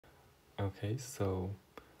Okay, so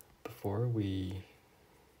before we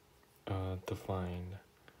define,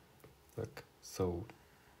 so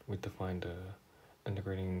we defined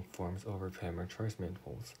integrating forms over parameterized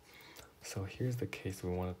manifolds. So here's the case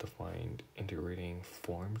we want to define integrating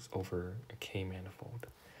forms over a K-manifold.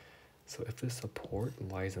 So if the support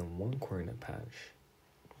lies in one coordinate patch,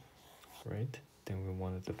 right, then we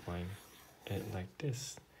want to define it like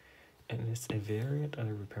this. And it's a variant of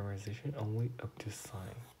the reparameterization only up to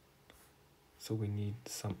sign. So we need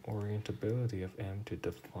some orientability of M to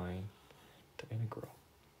define the integral.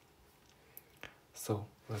 So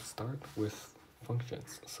let's start with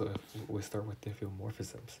functions. So if we start with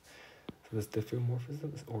diffeomorphisms. So this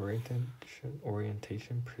diffeomorphism is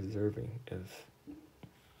orientation preserving if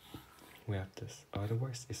we have this.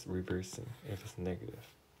 Otherwise, it's reversing if it's negative.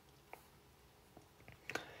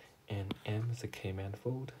 And M is a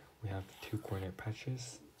K-manifold. We have two coordinate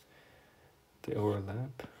patches. They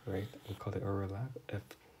overlap, right? We call it overlap if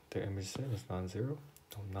their image set is non-zero,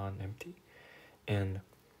 non-empty. And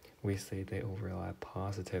we say they overlap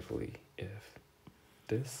positively if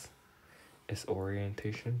this is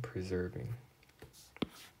orientation preserving.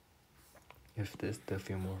 If this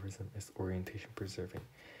diffeomorphism is orientation preserving,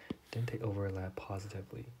 then they overlap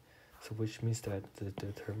positively. So which means that the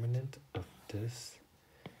determinant of this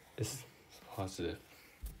is positive.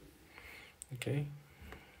 Okay?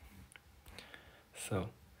 So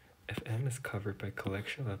if M is covered by a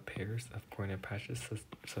collection of pairs of coordinate patches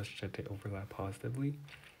such that they overlap positively,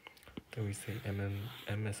 then we say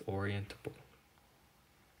M is orientable.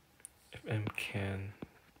 If M can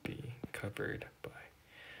be covered by.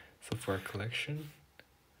 So for a collection,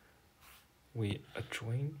 we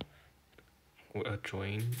adjoin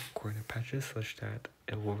coordinate patches such that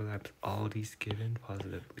it overlaps all these given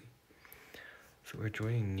positively. So we're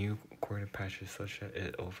joining new coordinate patches such that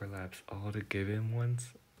it overlaps all the given ones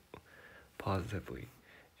positively.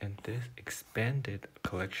 And this expanded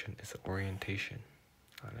collection is orientation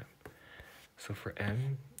on M. So for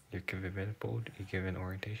M, your given manifold, your given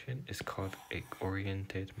orientation is called a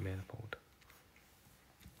oriented manifold.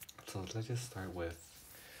 So let's just start with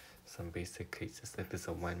some basic cases like this is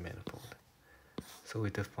a one manifold. So we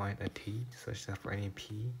define a T such that for any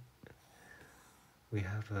P,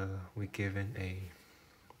 we given a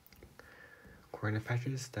coordinate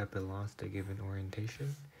patches that belongs to a given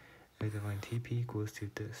orientation. And we define TP equals to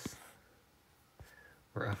this,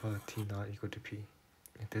 where alpha T not equal to P.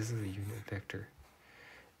 And this is a unit vector.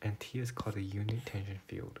 And T is called a unit tangent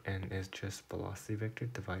field and is just velocity vector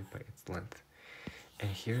divided by its length. And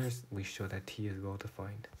here we show that T is well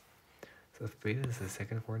defined. So if beta is the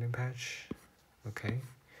second coordinate patch, okay,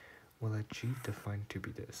 we'll let G defined to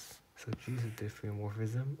be this. So G is a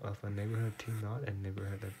diffeomorphism of a neighborhood T naught and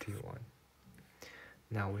neighborhood of T1.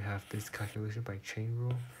 Now we have this calculation by chain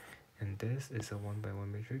rule, and this is a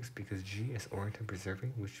 1-by-1 matrix because G is oriented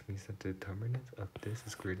preserving, which means that the determinant of this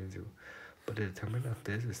is greater than 0. But the determinant of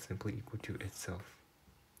this is simply equal to itself,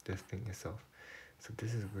 this thing itself. So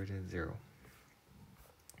this is greater than 0.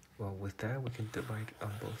 Well, with that, we can divide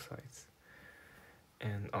on both sides.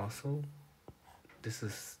 And also, this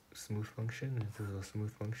is smooth function, and this is a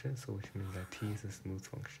smooth function, so which means that T is a smooth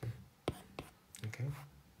function. Okay?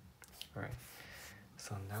 Alright.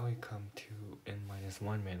 So now we come to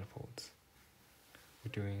n-1 manifolds.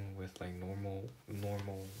 We're doing with like normal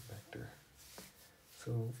vector.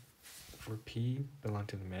 So for P belong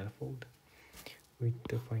to the manifold, we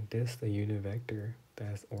define this the unit vector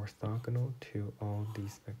that is orthogonal to all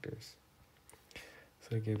these vectors. So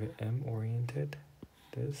we give it M oriented,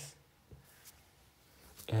 this,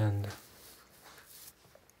 and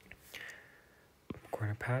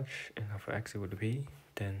coordinate patch and alpha x equal to P,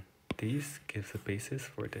 then these gives a basis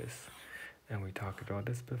for this. And we talked about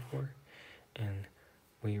this before, and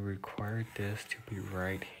we require this to be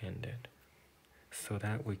right-handed so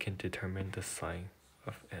that we can determine the sign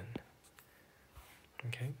of n.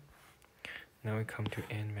 Okay, now we come to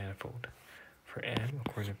n manifold. For n,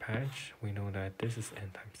 according to patch, we know that this is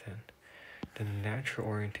n times n. The natural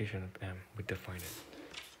orientation of m, we define it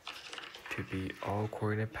to be all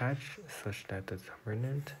coordinate patch such that the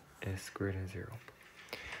determinant is greater than 0.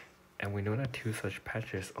 And we know that two such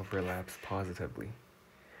patches overlaps positively.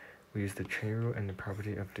 We use the chain rule and the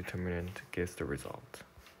property of determinant gives the result.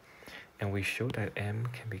 And we show that M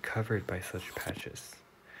can be covered by such patches.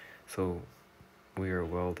 So we are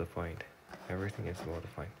well defined. Everything is well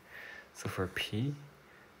defined. So for P,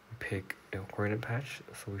 we pick a coordinate patch,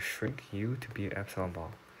 so we shrink U to be epsilon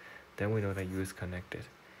ball. Then we know that U is connected.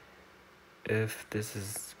 If this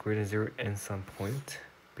is greater than 0 in some point,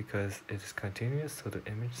 because it is continuous, so the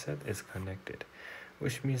image set is connected.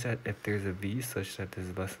 which means that if there's a v such that this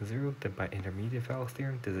is less than 0, then by intermediate values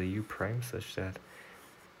theorem, there's a u prime such that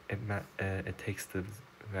it takes the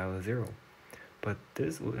value 0. But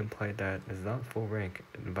this will imply that it's not full rank.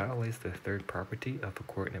 It violates the third property of the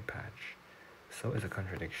coordinate patch. So it's a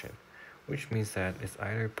contradiction, which means that it's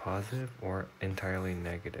either positive or entirely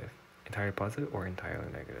negative. Entirely positive or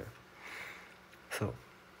entirely negative. So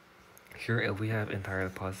here, if we have entirely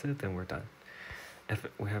positive, then we're done. If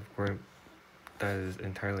we have word that is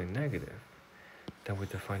entirely negative, then we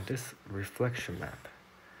define this reflection map.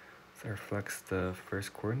 So it reflects the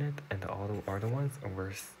first coordinate and all the other ones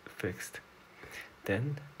are fixed.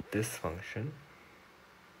 Then this function,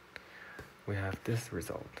 we have this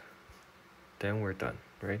result. Then we're done,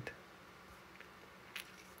 right?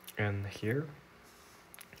 And here,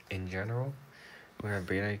 in general, we have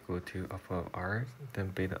beta equal to alpha of r, then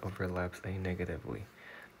beta overlaps a negatively.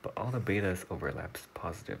 But all the betas overlaps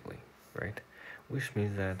positively, right? Which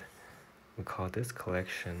means that we call this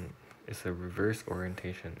collection is a reverse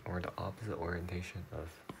orientation or the opposite orientation of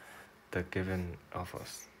the given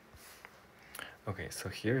alphas. Okay, so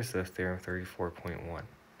here's the theorem 34.1.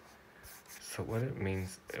 So what it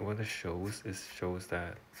means, what it shows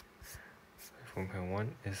that 34.1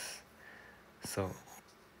 is, so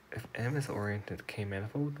if M is oriented K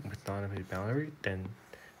manifold with non-empty boundary, then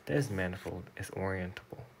this manifold is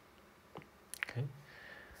orientable. Okay,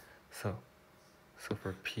 so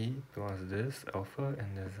for P belongs to this alpha,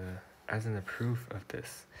 and there's as in the proof of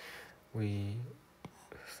this, as in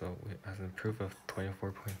the proof of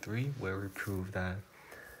 24.3, where we prove that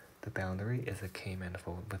the boundary is a K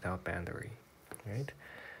manifold without boundary, right?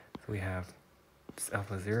 So we have this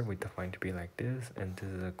alpha 0 we define to be like this, and this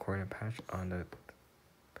is a coordinate patch on the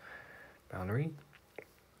boundary.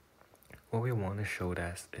 What we want to show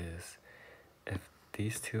that is if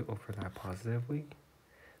these two overlap positively,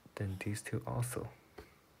 then these two also.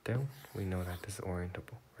 Then we know that this is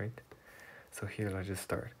orientable, right? So here, let's just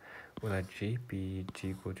start. We'll let G be G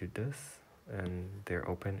equal to this, and they're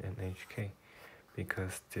open in HK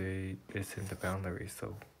because it's in the boundary.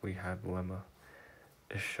 So we have lemma.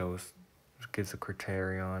 It gives a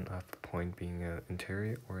criterion of the point being an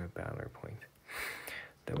interior or a boundary point.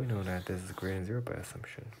 Then we know that this is greater than 0 by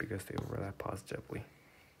assumption because they overlap positively.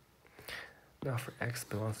 Now for x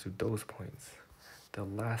belongs to those points, the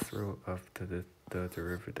last row of the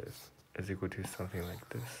derivative is equal to something like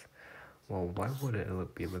this. Well, why would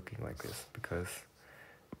it be looking like this? Because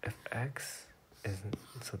if x isn't,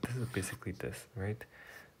 so this is basically this, right?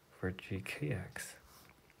 For gkx,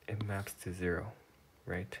 it maps to 0,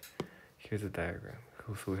 right? Here's a diagram.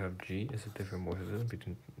 Cool, so we have G is a different morphism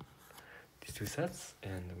between these two sets,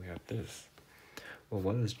 and we have this. Well,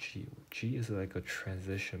 what is G? G is like a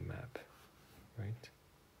transition map, right?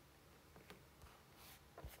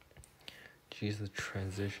 G is a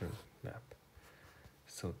transition map.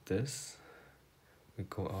 So this, we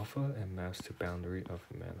go alpha and maps to boundary of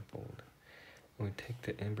manifold. When we take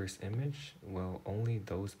the inverse image, well, only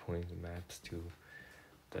those points maps to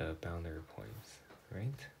the boundary points,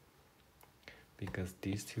 right? Because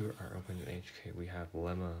these two are open in HK, we have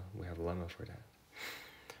lemma for that.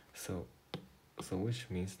 So which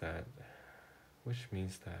means that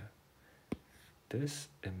this,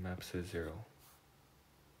 it maps to 0,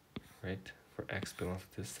 right? For x belongs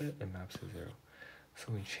to this set, it maps to 0.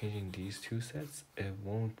 So when changing these two sets, it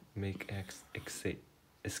won't make x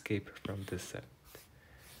escape from this set.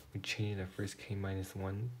 We change the first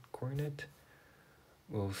k-1 coordinate,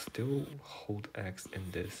 we'll still hold x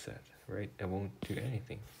in this set, right? It won't do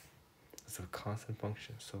anything. It's a constant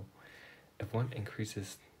function. So if one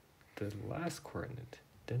increases the last coordinate,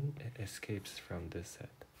 then it escapes from this set.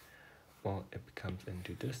 Well, it becomes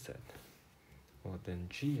into this set. Well, then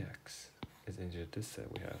gx is into this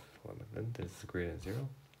set. We have then this is greater than 0,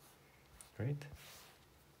 right?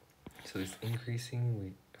 So it's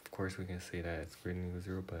increasing. Of course we can say that it's greater than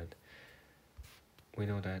 0, but we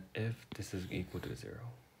know that if this is equal to 0,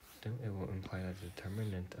 then it will imply that the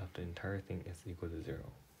determinant of the entire thing is equal to 0,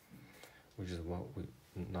 which is what we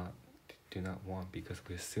do not want because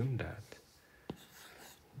we assume that,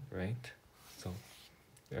 right? So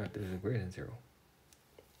yeah, this is greater than 0.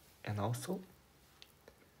 And also,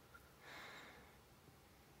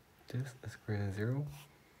 this is greater than 0,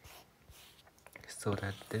 so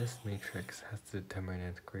that this matrix has the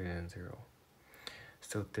determinant greater than 0.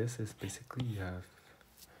 So this is basically you have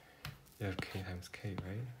k times k,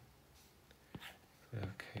 right? So you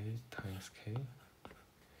have k times k.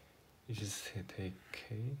 You just take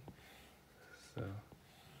k.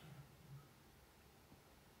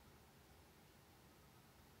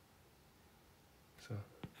 So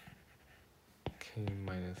k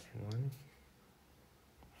minus 1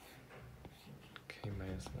 k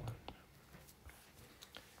minus 1.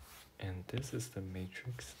 And this is the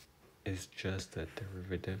matrix, is just the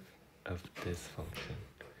derivative of this function.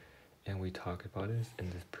 And we talk about it in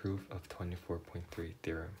this proof of 24.3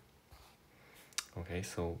 theorem. Okay,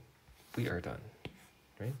 so we are done,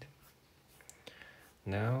 right?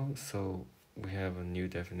 Now, so we have a new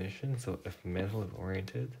definition. So if manifold is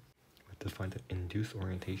oriented, we define the induced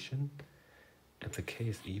orientation. If the k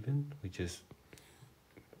is even, we just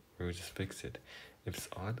fix it. If it's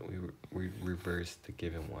odd, we reverse the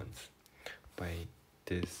given ones by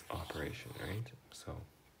this operation, right? So,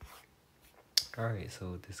 alright,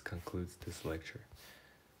 so this concludes this lecture.